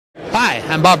Hi,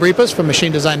 I'm Bob Repas from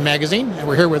Machine Design Magazine, and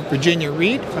we're here with Virginia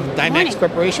Reed from Dymax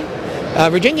Corporation.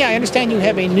 Virginia, I understand you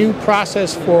have a new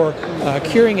process for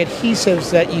curing adhesives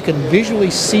that you can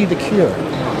visually see the cure.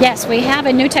 Yes, we have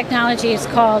a new technology. It's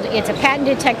a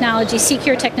patented technology,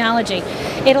 Secure technology.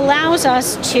 It allows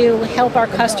us to help our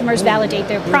customers validate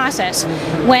their process.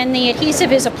 When the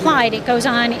adhesive is applied, it goes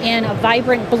on in a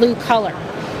vibrant blue color.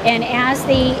 And as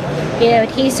the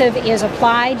adhesive is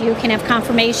applied, you can have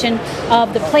confirmation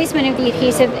of the placement of the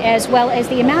adhesive as well as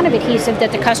the amount of adhesive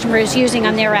that the customer is using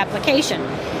on their application.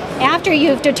 After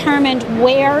you've determined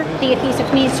where the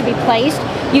adhesive needs to be placed,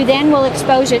 you then will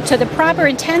expose it to the proper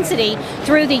intensity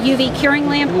through the UV curing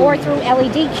lamp or through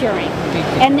LED curing.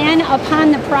 And then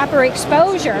upon the proper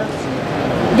exposure,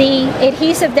 the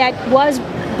adhesive that was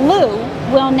blue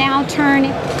will now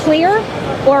turn clear,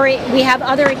 or we have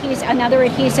another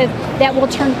adhesive that will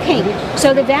turn pink.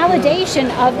 So the validation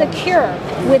of the cure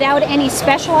without any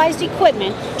specialized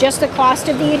equipment, just the cost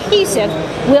of the adhesive,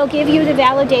 will give you the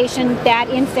validation that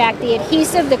in fact the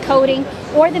adhesive, the coating,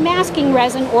 or the masking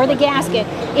resin or the gasket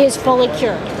is fully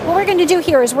cured. What we're going to do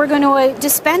here is we're going to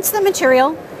dispense the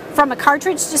material from a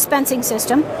cartridge dispensing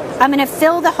system. I'm going to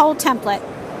fill the whole template.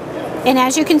 And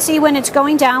as you can see, when it's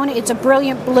going down, it's a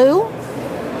brilliant blue,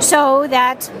 so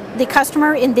that the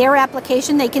customer in their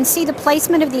application, they can see the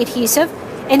placement of the adhesive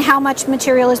and how much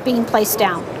material is being placed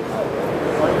down.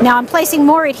 Now I'm placing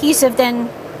more adhesive than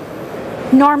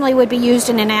normally would be used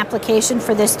in an application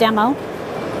for this demo.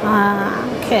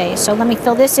 Okay, so let me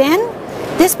fill this in.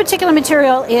 This particular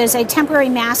material is a temporary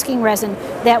masking resin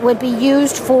that would be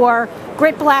used for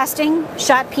grit blasting,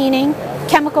 shot peening,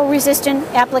 chemical resistant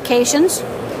applications,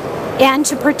 and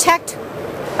to protect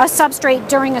a substrate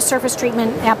during a surface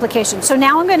treatment application. So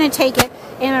now I'm going to take it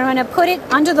and I'm going to put it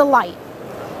under the light,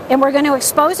 and we're going to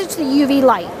expose it to the UV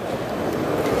light.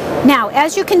 Now,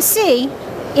 as you can see,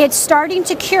 it's starting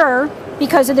to cure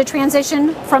because of the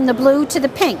transition from the blue to the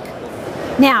pink.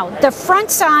 Now, the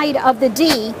front side of the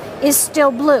D is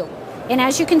still blue, and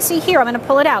as you can see here, I'm going to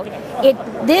pull it out.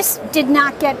 This did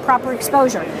not get proper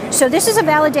exposure. So this is a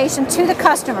validation to the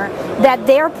customer that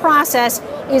their process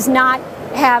is not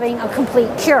having a complete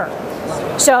cure.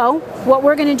 So what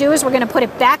we're going to do is we're going to put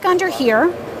it back under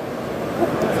here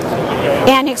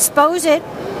and expose it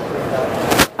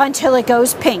until it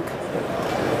goes pink.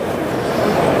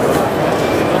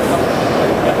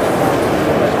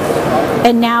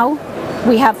 And now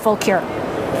we have full cure.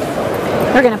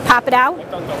 We're going to pop it out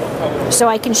so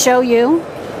I can show you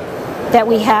that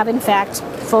we have in fact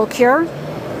full cure.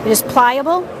 It is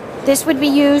pliable. This would be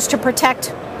used to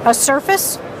protect a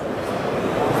surface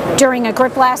during a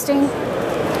grit blasting,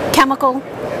 chemical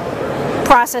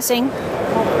processing,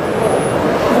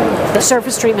 the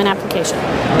surface treatment application.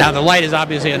 Now the light is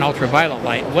obviously an ultraviolet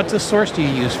light. What source do you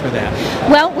use for that?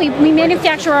 Well, we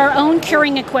manufacture our own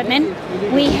curing equipment.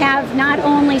 We have not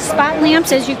only spot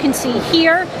lamps, as you can see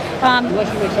here,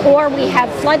 or we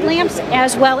have flood lamps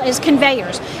as well as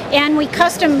conveyors. And we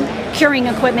custom curing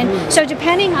equipment. So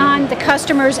depending on the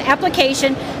customer's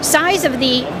application, size of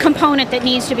the component that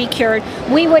needs to be cured,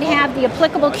 we would have the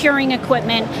applicable curing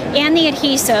equipment and the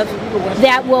adhesive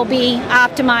that will be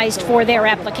optimized for their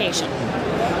application.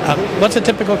 What's a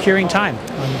typical curing time?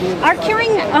 Our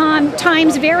curing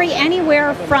times vary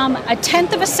anywhere from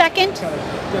 1/10 of a second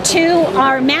to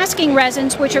our masking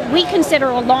resins, which we consider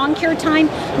a long cure time,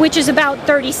 which is about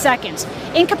 30 seconds.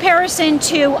 In comparison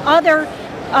to other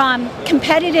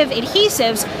competitive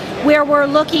adhesives, where we're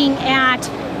looking at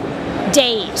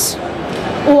days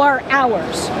or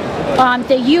hours.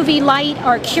 The UV light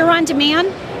are cure on demand,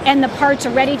 and the parts are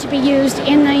ready to be used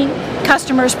in the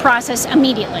customer's process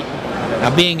immediately. Now,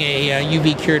 being a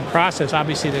UV cured process,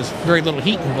 obviously there's very little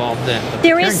heat involved then.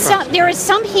 There is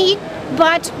some heat,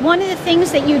 but one of the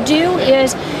things that you do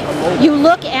is you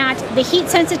look at the heat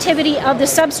sensitivity of the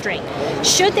substrate.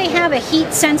 Should they have a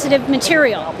heat sensitive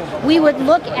material, we would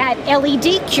look at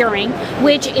LED curing,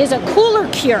 which is a cooler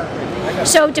cure.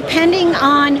 So depending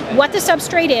on what the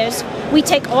substrate is, we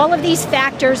take all of these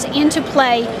factors into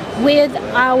play with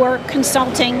our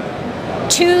consulting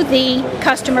to the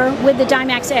customer with the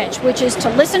Dymax Edge, which is to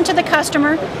listen to the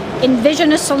customer,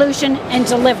 envision a solution, and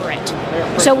deliver it.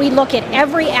 So we look at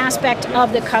every aspect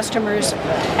of the customer's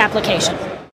application.